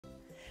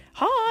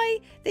Hi,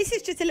 this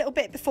is just a little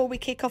bit before we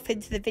kick off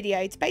into the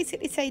video to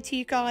basically say to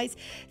you guys,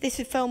 this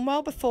was filmed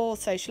well before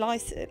social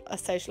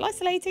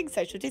isolating,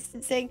 social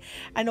distancing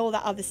and all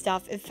that other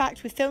stuff. In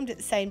fact, we filmed it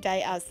the same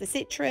day as the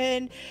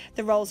Citroen,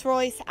 the Rolls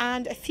Royce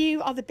and a few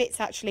other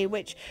bits actually,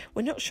 which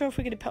we're not sure if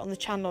we're going to put on the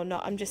channel or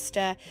not. I'm just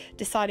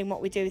deciding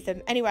what we do with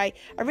them. Anyway,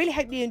 I really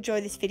hope you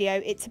enjoy this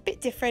video. It's a bit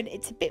different,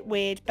 it's a bit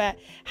weird, but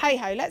hey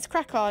ho, let's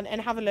crack on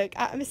and have a look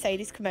at a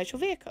Mercedes commercial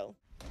vehicle.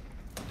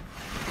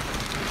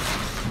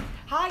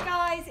 Hi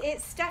guys,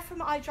 it's Steph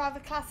from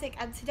IDRIVEACLASSIC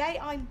and today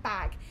I'm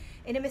back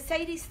in a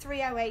Mercedes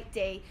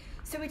 308D.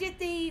 So we did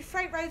the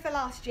Freight Rover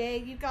last year,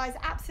 you guys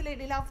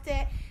absolutely loved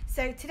it.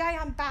 So today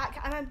I'm back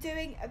and I'm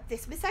doing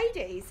this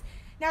Mercedes.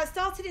 Now it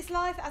started its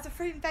life as a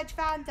fruit and veg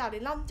van down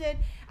in London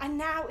and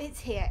now it's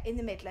here in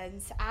the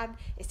Midlands and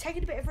it's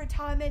taken a bit of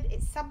retirement.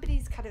 It's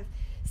somebody's kind of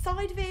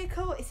side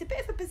vehicle, it's a bit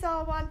of a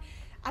bizarre one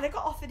and I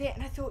got offered it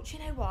and I thought, you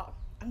know what,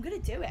 I'm going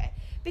to do it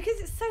because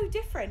it's so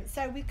different.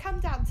 So we've come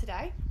down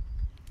today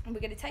and we're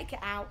going to take it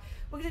out.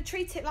 We're going to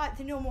treat it like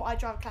the normal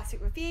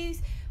IDRIVEACLASSIC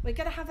reviews. We're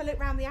going to have a look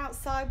around the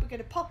outside. We're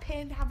going to pop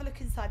in, have a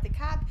look inside the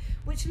cab,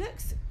 which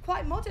looks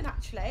quite modern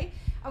actually.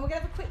 And we're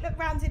going to have a quick look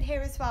around in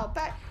here as well.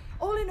 But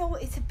all in all,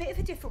 it's a bit of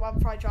a different one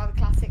for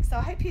IDRIVEACLASSIC, so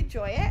I hope you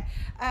enjoy it.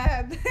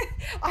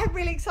 I'm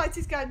really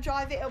excited to go and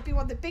drive it. It'll be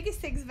one of the biggest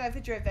things I've ever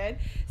driven.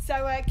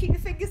 So keep your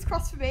fingers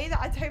crossed for me that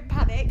I don't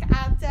panic.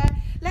 And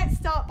let's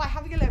start by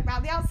having a look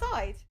around the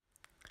outside.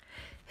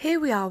 Here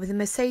we are with a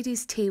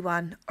Mercedes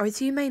T1, or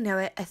as you may know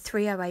it, a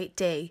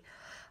 308D.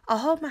 I'll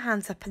hold my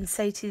hands up and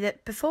say to you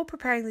that before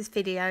preparing this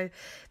video,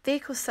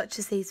 vehicles such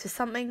as these were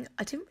something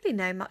I didn't really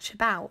know much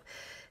about.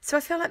 So I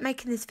feel like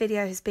making this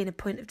video has been a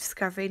point of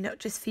discovery, not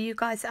just for you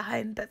guys at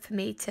home, but for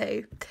me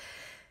too.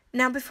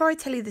 Now, before I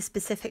tell you the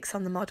specifics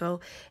on the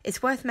model,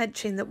 it's worth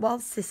mentioning that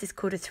whilst this is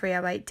called a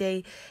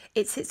 308D,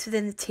 it sits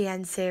within the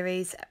TN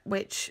series,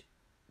 which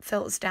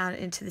filters down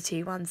into the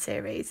T1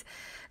 series.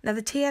 Now,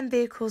 the TN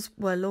vehicles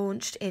were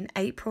launched in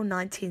April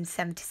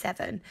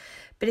 1977,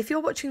 but if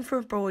you're watching from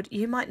abroad,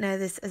 you might know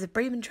this as a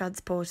Bremen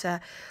Transporter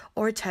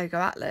or a Togo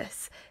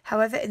Atlas.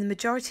 However, in the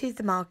majority of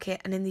the market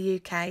and in the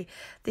UK,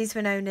 these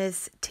were known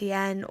as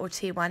TN or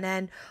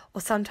T1N, or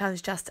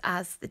sometimes just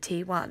as the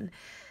T1.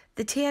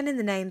 The TN in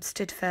the name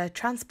stood for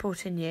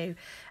Transporter New,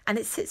 and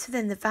it sits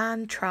within the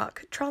van,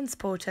 truck,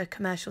 transporter,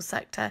 commercial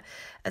sector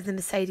of the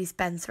Mercedes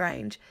Benz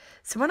range.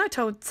 So when I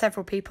told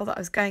several people that I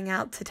was going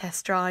out to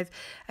test drive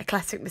a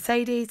classic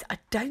Mercedes, I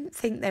don't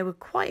think they were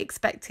quite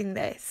expecting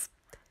this.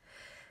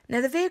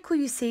 Now, the vehicle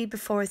you see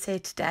before us here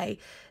today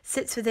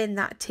sits within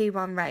that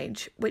T1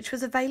 range, which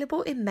was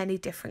available in many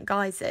different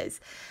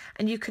guises,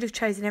 and you could have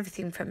chosen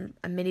everything from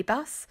a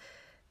minibus,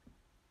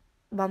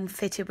 one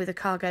fitted with a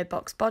cargo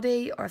box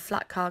body or a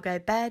flat cargo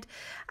bed,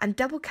 and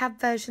double cab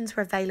versions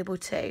were available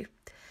too.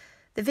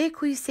 The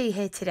vehicle you see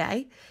here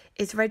today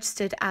is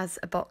registered as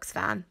a box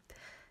van.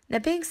 Now,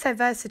 being so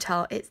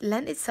versatile, it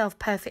lent itself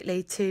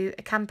perfectly to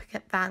a camper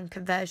van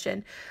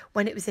conversion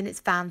when it was in its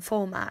van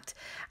format,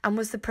 and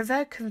was the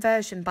preferred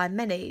conversion by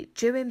many,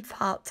 due in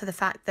part to the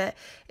fact that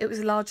it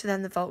was larger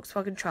than the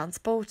Volkswagen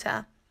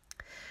Transporter.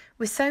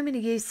 With so many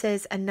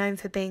uses and known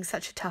for being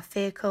such a tough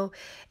vehicle,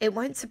 it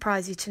won't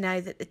surprise you to know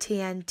that the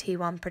TN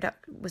T1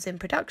 was in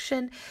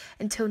production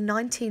until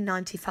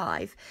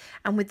 1995.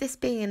 And with this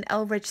being an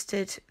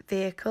L-registered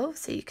vehicle,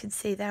 so you can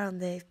see there on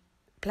the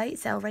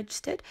plates,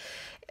 L-registered,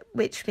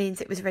 which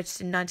means it was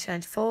registered in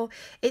 1994,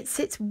 it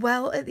sits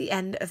well at the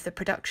end of the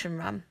production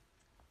run.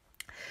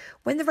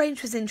 When the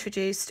range was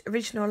introduced,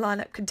 original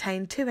lineup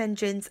contained 2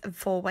 engines and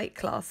 4 weight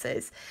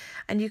classes,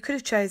 and you could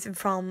have chosen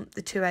from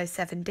the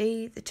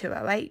 207D, the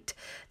 208,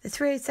 the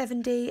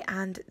 307D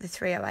and the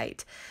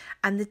 308.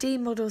 And the D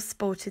model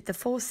sported the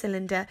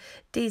 4-cylinder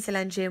diesel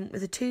engine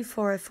with a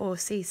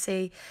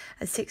 2404cc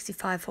and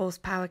 65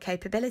 horsepower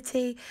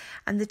capability,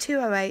 and the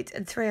 208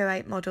 and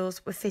 308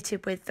 models were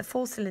fitted with the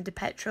 4-cylinder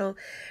petrol,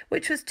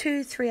 which was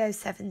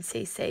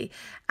 2307cc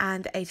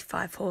and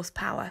 85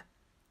 horsepower.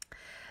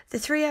 The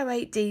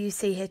 308D you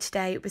see here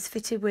today was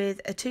fitted with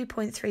a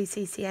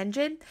 2.3cc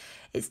engine.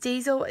 It's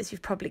diesel, as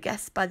you've probably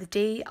guessed by the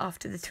D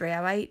after the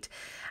 308,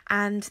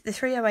 and the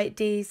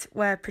 308Ds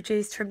were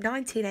produced from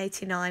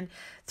 1989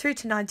 through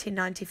to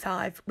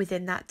 1995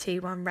 within that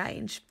T1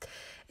 range.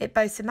 It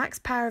boasts a max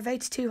power of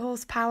 82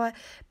 horsepower,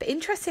 but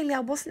interestingly I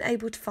wasn't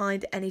able to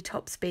find any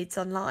top speeds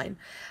online,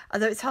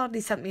 although it's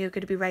hardly something you're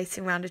going to be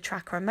racing around a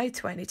track or a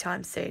motorway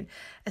anytime soon,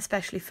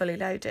 especially fully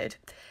loaded.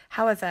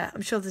 However,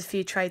 I'm sure there's a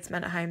few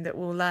tradesmen at home that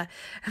will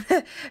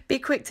be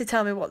quick to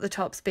tell me what the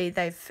top speed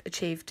they've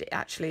achieved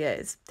actually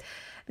is.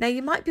 Now,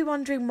 you might be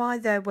wondering why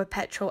there were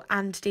petrol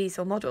and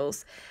diesel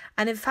models,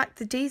 and in fact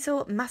the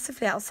diesel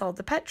massively outsold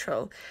the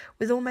petrol,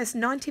 with almost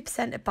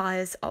 90% of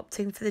buyers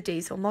opting for the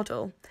diesel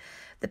model.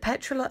 The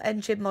petrol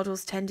engine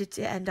models tended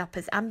to end up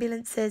as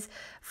ambulances,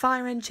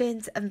 fire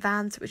engines and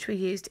vans which were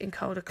used in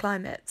colder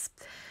climates,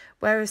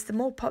 whereas the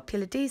more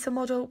popular diesel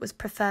model was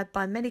preferred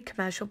by many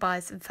commercial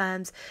buyers and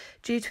firms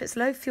due to its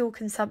low fuel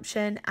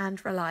consumption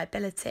and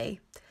reliability.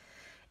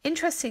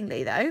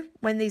 Interestingly though,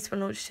 when these were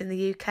launched in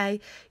the UK,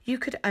 you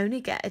could only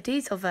get a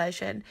diesel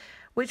version,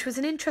 which was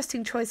an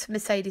interesting choice for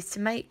Mercedes to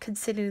make,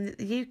 considering that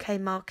the UK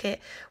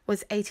market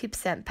was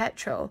 80%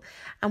 petrol.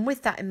 And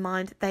with that in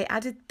mind, they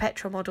added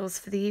petrol models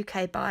for the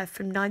UK buyer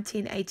from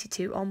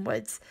 1982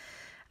 onwards.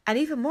 And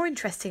even more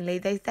interestingly,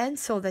 they then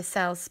saw their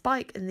sales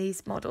spike in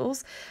these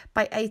models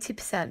by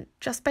 80%,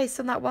 just based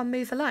on that one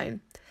move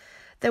alone.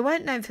 They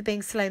weren't known for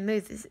being slow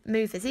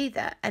movers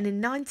either, and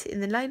in the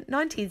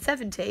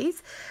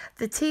 1970s,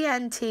 the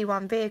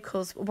T1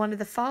 vehicles were one of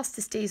the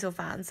fastest diesel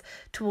vans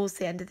towards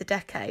the end of the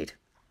decade.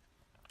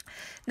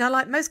 Now,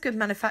 like most good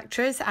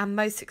manufacturers and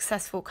most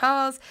successful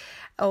cars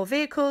or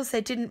vehicles,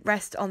 they didn't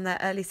rest on their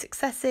early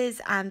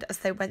successes, and as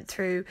they went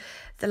through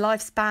the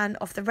lifespan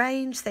of the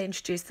range, they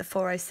introduced the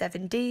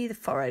 407D, the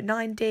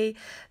 409D,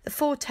 the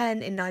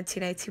 410 in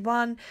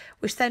 1981,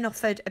 which then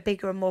offered a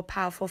bigger and more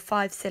powerful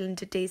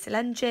 5-cylinder diesel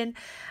engine,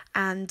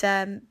 and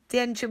the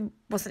engine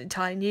wasn't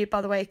entirely new, by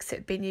the way, because it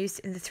had been used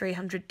in the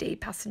 300D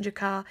passenger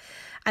car.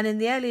 And in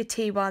the earlier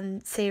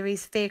T1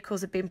 series,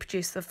 vehicles had been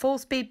produced with a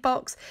 4-speed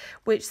box,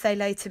 which they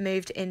later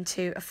moved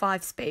into a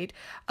 5-speed,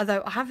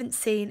 although I haven't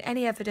seen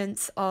any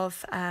evidence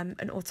of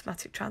an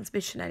automatic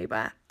transmission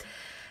anywhere.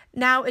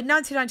 Now, in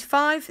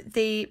 1995,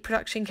 the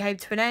production came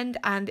to an end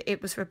and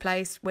it was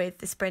replaced with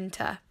the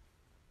Sprinter.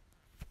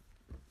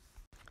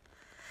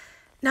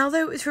 Now,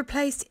 though it was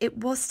replaced, it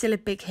was still a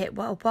big hit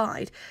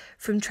worldwide,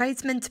 from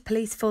tradesmen to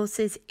police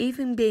forces,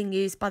 even being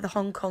used by the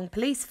Hong Kong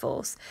police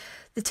force.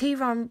 The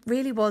T1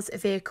 really was a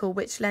vehicle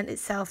which lent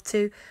itself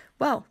to,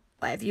 well,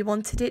 whatever you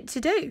wanted it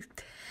to do.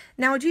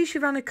 Now, I'd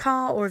usually run a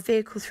car or a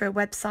vehicle through a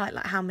website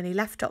like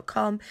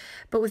howmanyleft.com,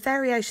 but with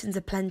variations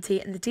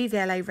aplenty and the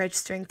DVLA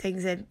registering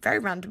things in very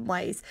random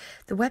ways,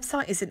 the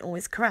website isn't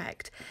always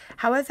correct.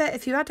 However,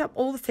 if you add up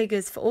all the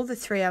figures for all the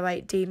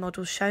 308D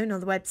models shown on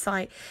the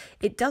website,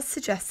 it does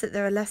suggest that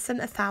there are less than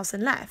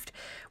 1,000 left,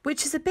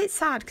 which is a bit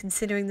sad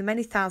considering the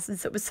many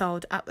thousands that were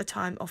sold at the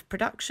time of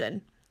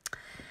production.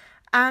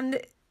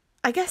 And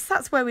I guess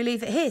that's where we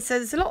leave it here. So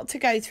there's a lot to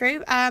go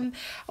through. I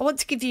want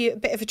to give you a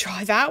bit of a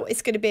drive out.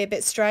 It's going to be a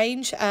bit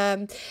strange,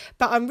 but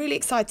I'm really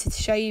excited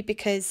to show you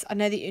because I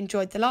know that you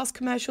enjoyed the last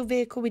commercial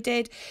vehicle we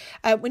did.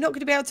 We're not going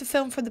to be able to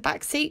film from the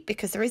back seat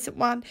because there isn't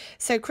one.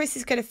 So Chris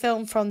is going to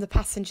film from the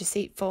passenger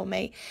seat for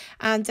me.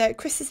 And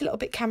Chris is a little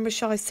bit camera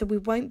shy, so we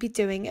won't be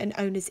doing an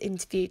owner's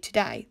interview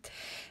today.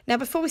 Now,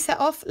 before we set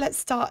off, let's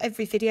start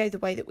every video the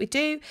way that we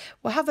do.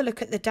 We'll have a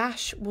look at the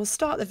dash, we'll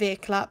start the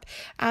vehicle up,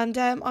 and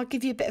I'll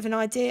give you a bit of an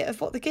idea of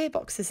what the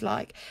gearbox is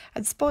like.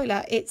 And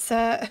spoiler, it's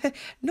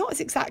not as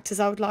exact as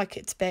I would like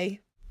it to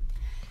be.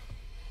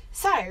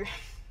 So,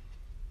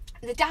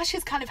 the dash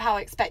is kind of how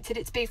I expected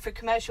it to be for a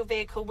commercial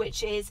vehicle,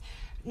 which is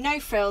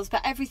no frills,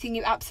 but everything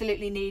you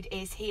absolutely need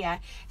is here.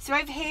 So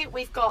over here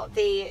we've got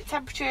the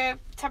temperature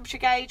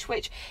gauge,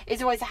 which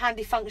is always a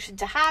handy function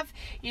to have.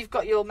 You've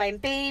got your main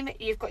beam,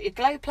 you've got your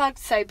glow plug.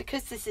 So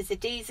because this is a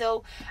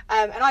diesel,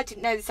 and I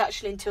didn't know this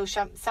actually until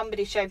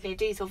somebody showed me a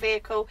diesel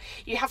vehicle,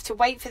 you have to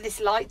wait for this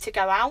light to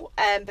go out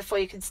before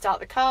you can start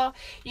the car.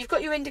 You've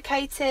got your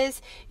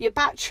indicators, your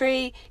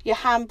battery, your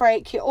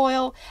handbrake, your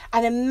oil,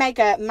 and a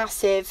mega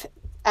massive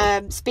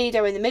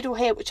speedo in the middle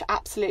here, which I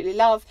absolutely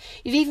love.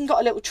 You've even got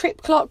a little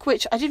trip clock,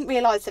 which I didn't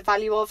realise the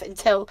value of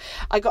until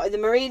I got in the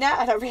marina,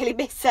 and I really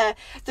miss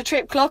the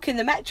trip clock in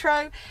the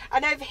metro.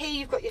 And over here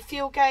you've got your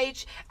fuel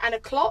gauge and a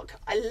clock.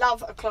 I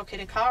love a clock in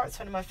a car, it's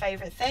one of my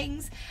favourite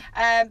things.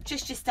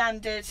 Just your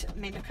standard, I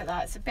mean, look at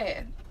that, it's a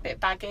bit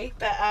baggy,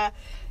 but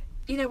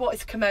you know what,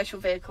 it's a commercial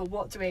vehicle,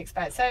 what do we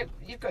expect? So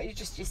you've got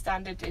just your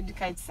standard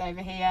indicators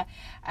over here.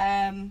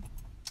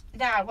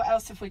 Now, what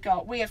else have we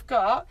got? We have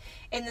got,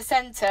 in the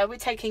centre, we're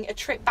taking a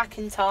trip back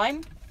in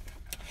time.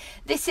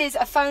 This is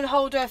a phone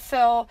holder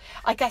for,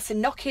 I guess, a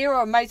Nokia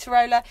or a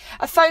Motorola.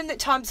 A phone that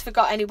time's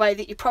forgot anyway,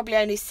 that you probably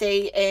only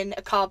see in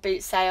a car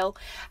boot sale.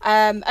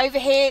 Over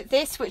here,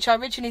 this, which I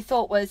originally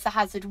thought was the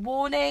hazard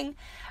warning,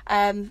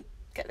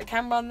 get the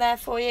camera on there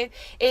for you,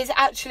 is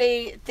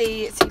actually so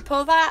you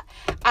pull that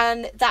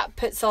and that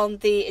puts on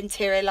the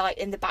interior light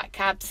in the back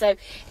cab. So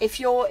if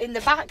you're in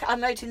the back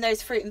unloading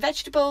those fruit and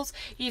vegetables,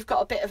 you've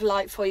got a bit of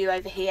light for you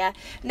over here.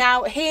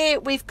 Now here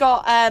we've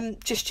got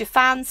just your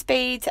fan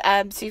speed,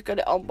 so you've got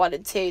it on 1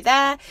 and 2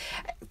 there.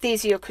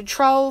 These are your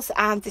controls,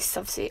 and this is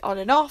obviously on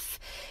and off.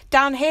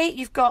 Down here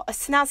you've got a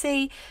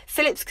snazzy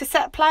Philips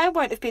cassette player.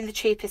 Won't have been the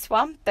cheapest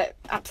one, but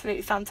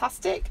absolutely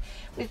fantastic.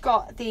 We've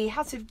got the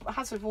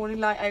hazard warning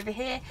light over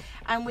here,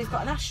 and we've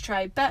got an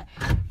ashtray, but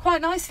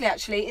quite nicely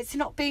actually, it's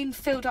not been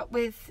filled up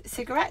with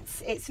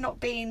cigarettes, it's not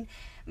been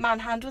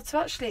manhandled, so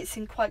actually it's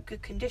in quite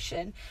good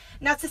condition.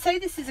 Now, to say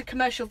this is a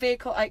commercial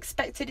vehicle, I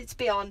expected it to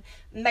be on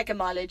mega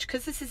mileage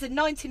because this is a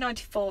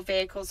 1994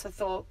 vehicle, so I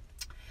thought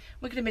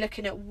we're going to be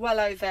looking at well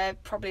over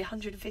probably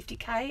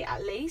 150k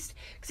at least,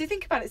 because you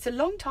think about it, it's a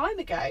long time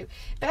ago,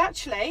 but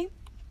actually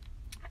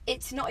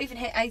it's not even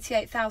hit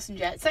 88,000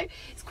 yet, so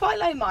it's quite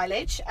low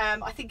mileage.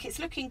 I think it's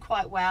looking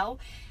quite well.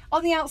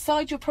 On the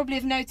outside you'll probably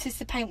have noticed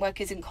the paintwork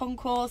isn't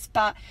concours,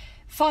 but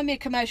find me a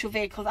commercial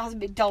vehicle that hasn't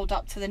been dolled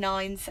up to the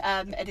nines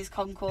at his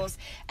concourse.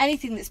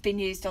 Anything that's been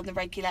used on the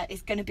regular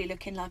is going to be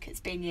looking like it's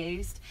been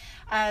used.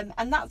 And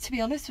that, to be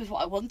honest, was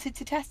what I wanted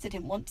to test. I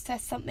didn't want to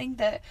test something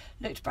that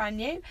looked brand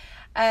new.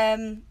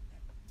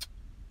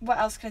 What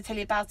else can I tell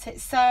you about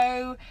it?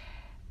 So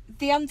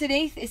the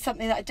underneath is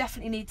something that I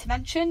definitely need to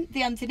mention.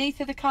 The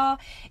underneath of the car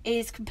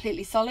is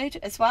completely solid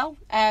as well.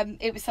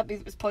 It was something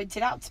that was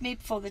pointed out to me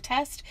before the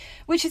test,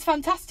 which is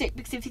fantastic,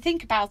 because if you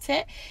think about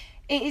it,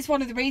 it is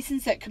one of the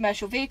reasons that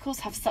commercial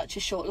vehicles have such a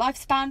short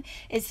lifespan,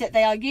 is that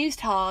they are used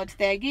hard,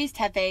 they're used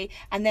heavy,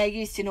 and they're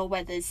used in all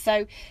weathers.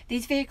 So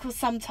these vehicles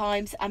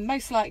sometimes, and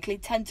most likely,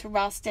 tend to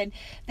rust, and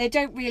they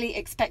don't really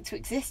expect to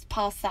exist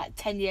past that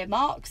 10-year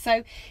mark.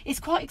 So it's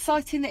quite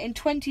exciting that in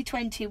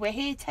 2020 we're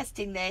here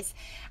testing this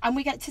and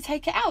we get to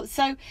take it out.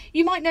 So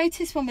you might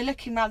notice when we're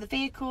looking around the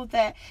vehicle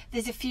that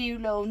there's a few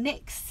little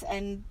nicks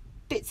and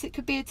bits that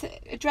could be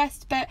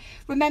addressed, but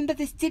remember,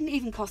 this didn't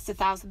even cost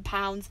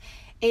 £1,000.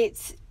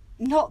 It's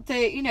not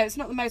the, it's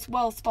not the most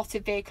well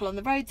spotted vehicle on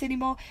the roads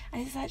anymore,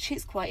 and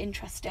it's quite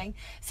interesting.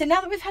 So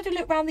now that we've had a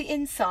look around the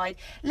inside,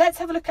 let's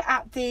have a look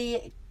at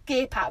the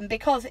gear pattern,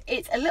 because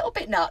it's a little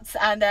bit nuts,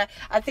 and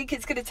I think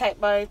it's going to take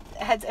my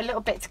head a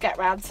little bit to get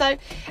around. So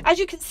as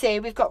you can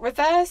see, we've got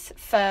reverse,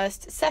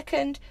 first,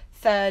 second,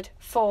 third,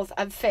 fourth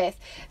and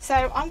fifth.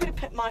 So I'm going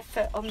to put my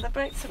foot on the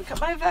brake, so we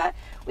come over,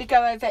 we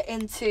go over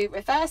into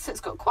reverse. So it's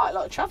got quite a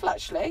lot of travel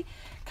actually.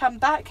 Come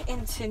back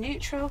into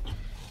neutral.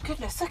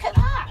 Goodness, look at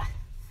that.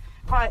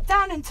 Right,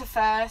 down into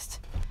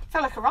first,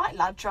 feel like a right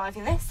lad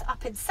driving this,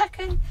 up in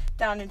second,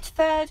 down into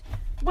third,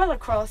 well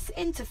across,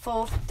 into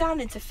fourth, down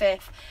into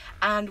fifth,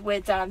 and we're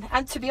done.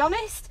 And to be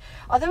honest,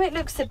 although it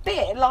looks a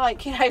bit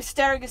like,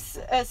 stirring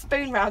a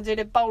spoon round in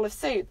a bowl of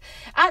soup,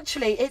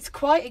 actually it's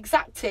quite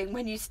exacting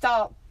when you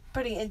start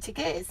putting it into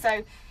gears.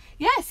 So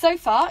yeah, so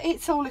far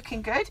it's all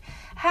looking good.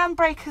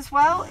 Handbrake as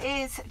well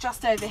is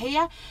just over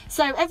here,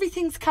 so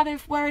everything's kind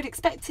of where I'd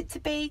expect it to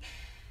be.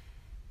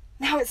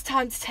 Now it's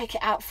time to take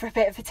it out for a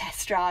bit of a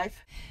test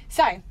drive.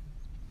 So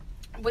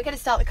we're going to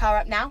start the car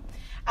up now,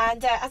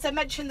 and as I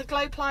mentioned, the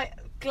glow plug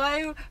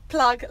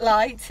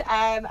light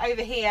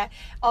over here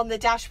on the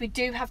dash, we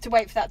do have to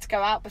wait for that to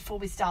go out before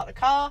we start the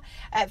car,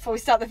 before we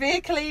start the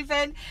vehicle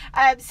even.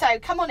 So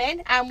come on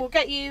in and we'll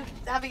get you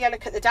having a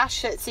look at the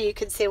dash so you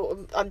can see what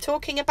I'm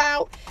talking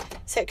about.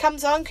 So it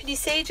comes on, can you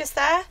see just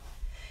there?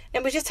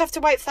 Then we just have to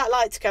wait for that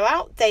light to go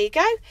out. There you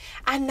go.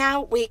 And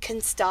now we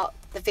can start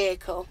the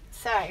vehicle.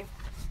 So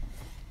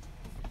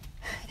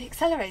the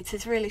accelerator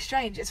is really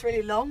strange. It's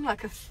really long,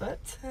 like a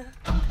foot.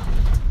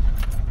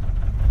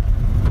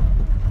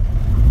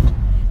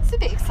 It's a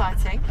bit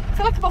exciting. I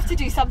feel like I'm off to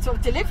do some sort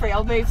of delivery.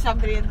 I'll move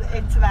somebody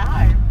into their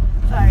home.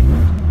 So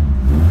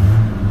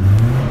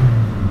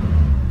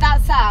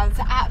that sounds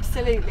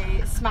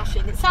absolutely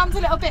smashing. It sounds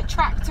a little bit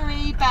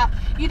tractory, but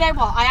you know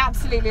what? I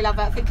absolutely love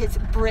it. I think it's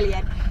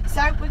brilliant.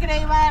 So we're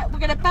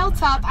gonna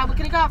belt up and we're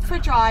gonna go out for a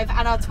drive,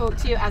 and I'll talk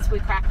to you as we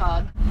crack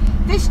on.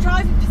 This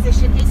driving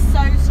position is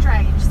so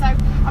strange. So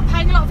I'm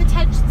paying a lot of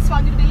attention, so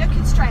I'm going to be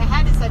looking straight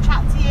ahead as I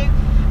chat to you.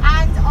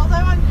 And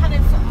although I can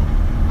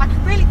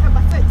really put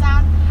my foot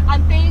down,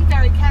 I'm being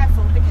very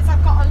careful because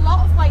I've got a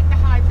lot of weight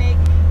behind me.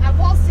 And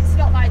whilst it's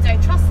not that I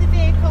don't trust the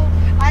vehicle,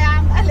 I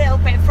am a little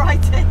bit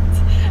frightened.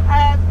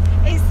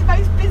 It's the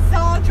most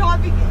bizarre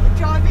driving.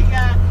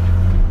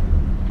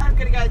 I'm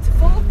going to go into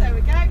fourth. There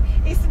we go.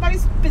 It's the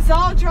most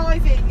bizarre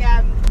driving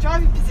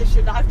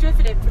position that I've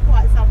driven in for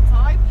quite some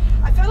time.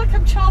 I feel like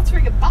I'm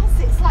chartering a bus.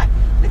 It's like,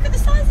 look at the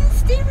size of the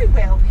steering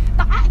wheel.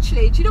 But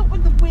actually, do you know what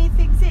one of the weird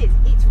things is?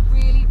 It's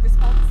really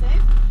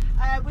responsive,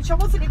 which I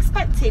wasn't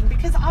expecting,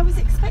 because I was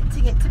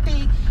expecting it to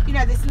be,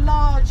 this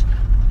large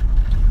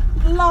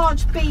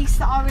beast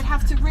that I would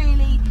have to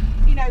really,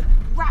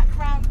 rack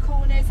round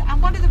corners.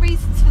 And one of the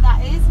reasons for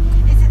that is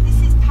that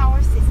this is power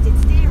assisted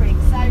steering.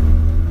 So I'm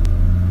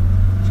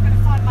just going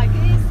to find my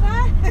gears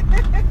there.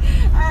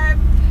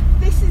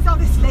 This is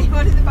honestly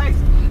one of the most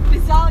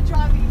bizarre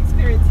driving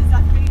experiences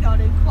I've been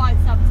on in quite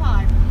some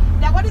time.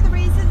 Now, one of the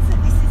reasons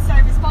that this is so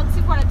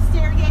responsive when I'm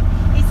steering it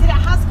is that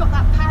it has got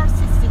that power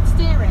assisted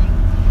steering.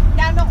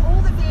 Now, not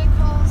all the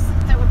vehicles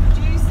that were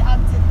produced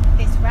under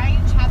this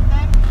range have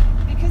them,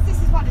 because this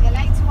is one of the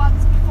later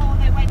ones before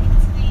they went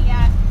into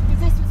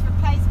because this was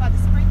replaced by the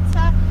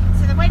Sprinter.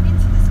 So they went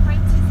into the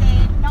Sprinters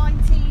in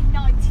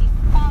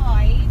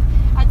 1995,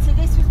 and so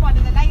this was one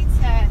of the later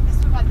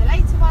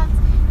ones,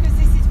 because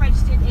this is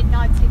registered in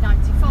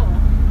 1994.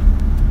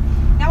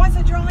 Now, as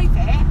I drive it,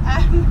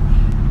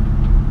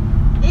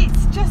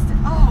 it's just,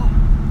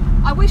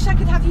 I wish I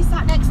could have you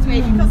sat next to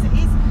me, because it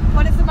is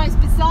one of the most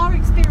bizarre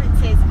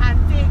experiences and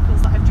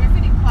vehicles that I've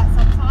driven in quite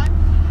some time.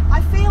 I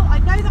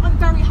know that I'm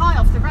very high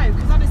off the road,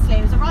 because honestly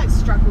it was a right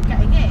struggle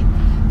getting in,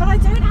 but I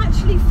don't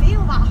actually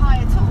feel that high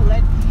at all,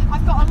 and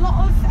I've got a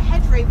lot of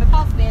headroom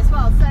above me as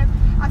well. So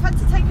I've had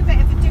to take a bit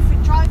of a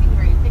different driving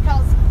route,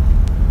 because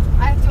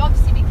I have to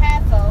obviously be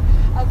careful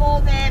of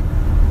all the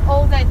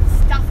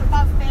stuff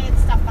above me and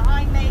stuff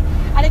behind me,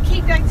 and I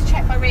keep going to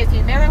check my rear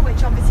view mirror,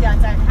 which obviously I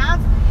don't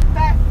have.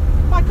 But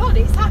my god,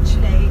 it's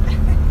actually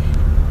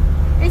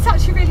it's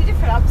actually really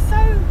different.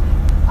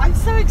 I'm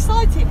so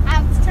excited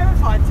and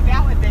terrified to be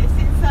out with this.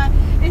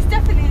 It's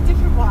definitely a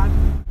different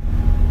one.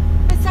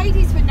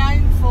 Mercedes were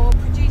known for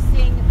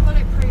producing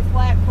bulletproof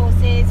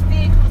workhorses,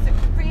 vehicles that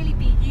could really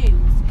be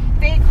used,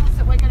 vehicles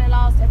that were going to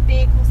last, and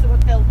vehicles that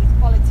were built with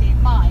quality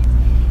in mind.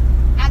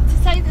 And to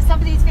say that some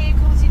of these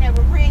vehicles, you know,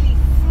 were really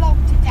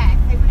flogged to death,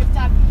 they would have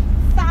done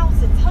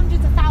thousands,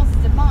 hundreds of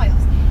thousands of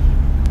miles.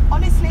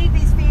 Honestly,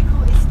 this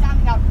vehicle is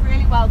standing up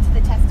really well to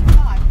the test of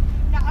time.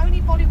 Not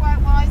only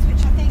bodywork wise,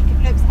 which I think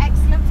looks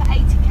excellent for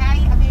 80k.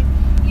 I mean,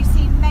 you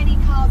see many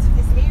cars of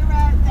this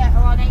era that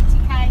are on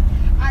 80k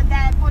and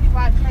their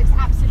bodywork looks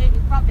absolutely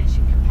rubbish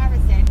in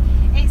comparison.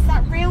 It's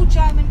that real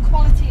German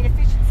quality and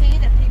efficiency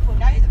that people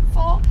know them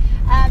for,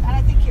 and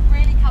I think it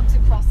really comes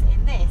across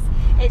in this.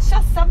 It's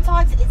just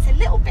sometimes it's a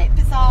little bit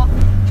bizarre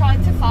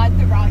trying to find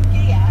the right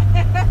gear.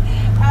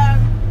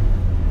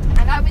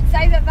 And I would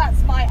say that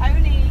that's my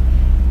only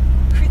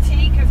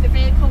critique of the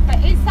vehicle,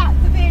 but is that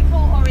the vehicle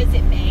or is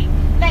it me?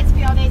 Let's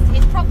be honest,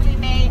 it's probably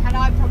me, and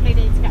I probably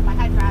need to get my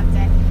head around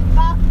it.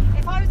 But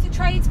if I was a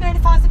tradesman,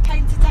 if I was a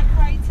painter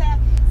decorator,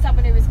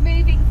 someone who was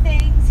moving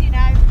things, you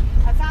know,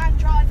 a van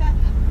driver,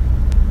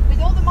 with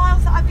all the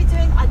miles that I've been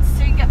doing, I'd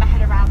soon get my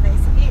head around this.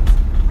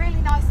 It's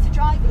really nice to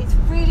drive, it's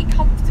really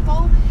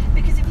comfortable,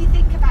 because if you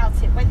think about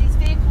it, when these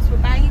vehicles were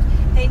made,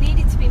 they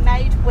needed to be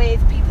made with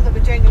people that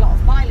were doing a lot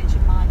of mileage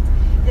in mind.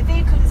 The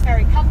vehicle is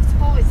very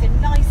comfortable, it's a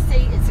nice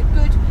seat, it's a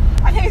good,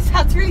 I know it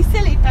sounds really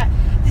silly, but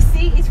the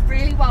seat is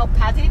really well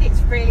padded,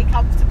 it's really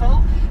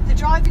comfortable. The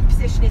driving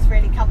position is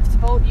really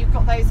comfortable. You've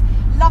got those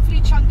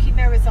lovely chunky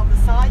mirrors on the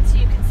side so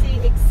you can see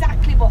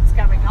exactly what's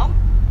going on,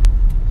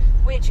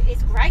 which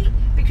is great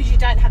because you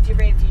don't have your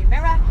rear view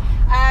mirror,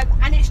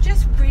 and it's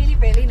just really,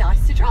 really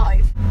nice to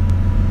drive.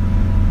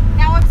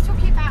 Now, I was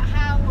talking about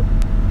how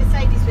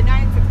Mercedes were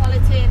known for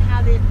quality and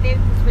how the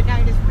vehicles were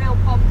known as real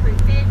bomb-proof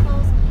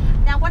vehicles.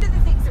 Now, one of the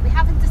things that we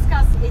haven't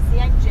discussed is the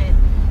engine.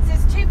 So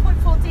it's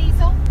 2.4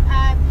 diesel.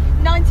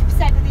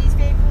 90% of these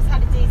vehicles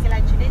had a diesel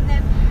engine in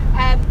them,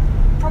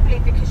 probably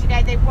because, you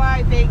know, they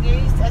were being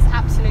used as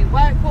absolute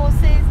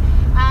workhorses,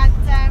 and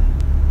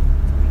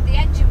the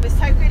engine was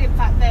so good. In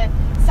fact, the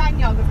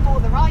SsangYong have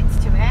bought the rights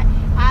to it,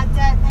 and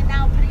they're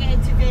now putting it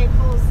into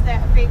vehicles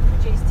that are being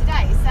produced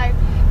today. So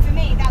for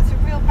me, that's a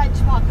real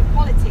benchmark of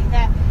quality,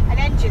 that an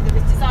engine that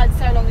was designed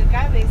so long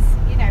ago is,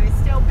 you know, is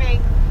still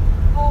being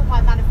bought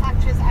by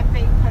manufacturers and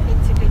being put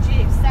into good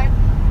use. So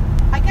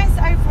I guess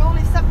overall,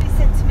 if somebody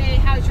said to me,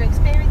 how's your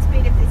experience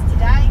been of this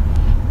today,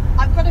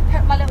 I've got to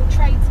put my little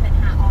tradesman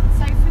hat on.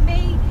 So for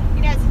me,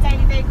 you know, as a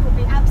daily vehicle, it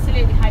would be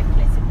absolutely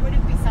hopeless. It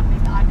wouldn't be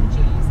something that I could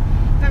use.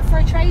 But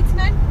for a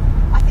tradesman,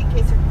 I think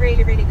it's a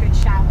really, really good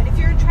shout. And if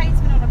you're a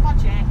tradesman on a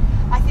budget,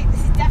 I think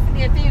this is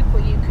definitely a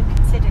vehicle you could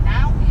consider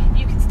now.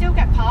 You can still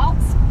get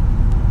parts,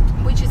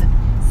 which is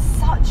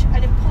such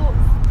an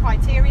important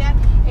criteria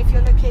if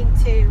you're looking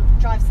to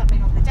drive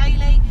something on the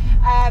daily.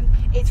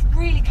 It's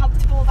really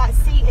comfortable, that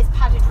seat is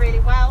padded really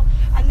well,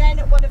 and then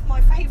one of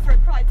my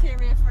favourite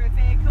criteria for a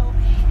vehicle,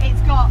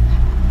 it's got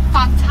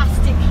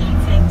fantastic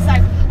heating. So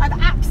I'm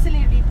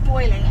absolutely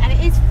boiling, and it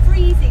is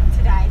freezing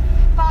today,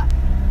 but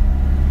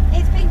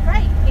it's been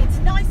great. It's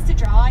nice to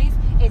drive,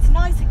 it's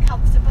nice and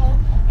comfortable,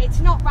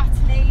 it's not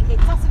rattly, it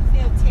doesn't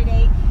feel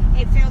tinny,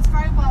 it feels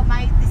very well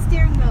made, the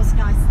steering wheel's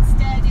nice and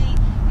sturdy,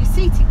 your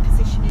seating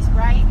position is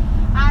great,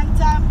 and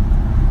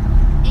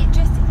it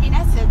just, in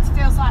essence,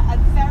 feels like a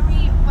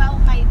very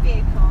well-made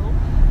vehicle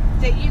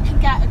that you can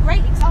get a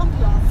great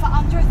example of for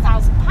under £1,000.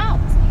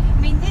 I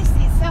mean, this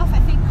itself, I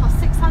think, cost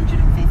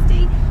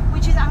 $650,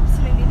 which is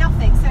absolutely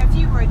nothing. So if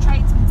you were a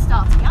tradesman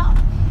starting up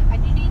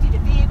and you needed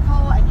a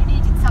vehicle and you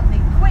needed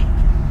something quick,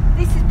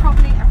 this is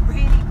probably a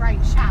really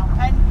great shout.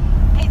 And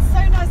it's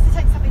so nice to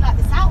take something like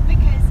this out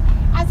because,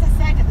 as I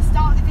said at the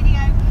start of the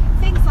video,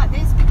 things like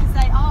this, because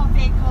they are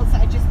vehicles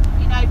that are just,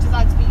 you know,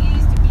 designed to be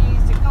used,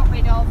 abused and got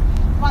rid of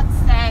once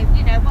they're,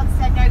 you know, once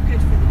they're no good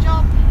for the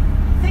job.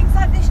 Things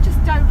like this just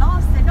don't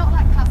last. They're not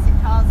like classic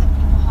cars that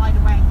people hide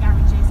away in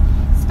garages.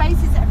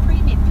 Spaces at a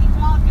premium,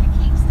 people aren't going to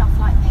keep stuff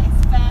like this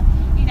for,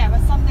 you know, a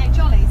Sunday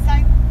jolly. So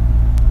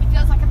it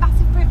feels like a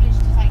massive privilege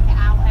to take it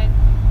out, and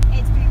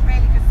it's been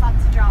really good fun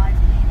to drive.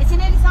 It's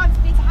nearly time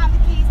for me to hand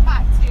the keys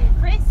back to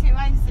Chris, who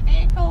owns the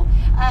vehicle.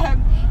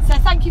 So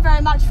thank you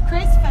very much,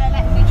 Chris, for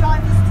letting me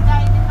drive this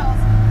today, because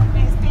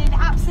it's been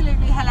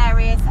absolutely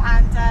hilarious,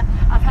 and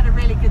I've had a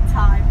really good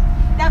time.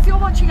 Now, if you're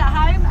watching at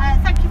home,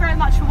 thank you very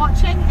much for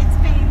watching. It's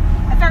been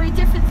a very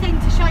different thing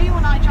to show you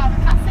on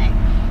IDRIVEACLASSIC.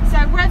 So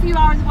wherever you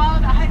are in the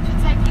world, I hope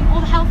you're taking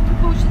all the health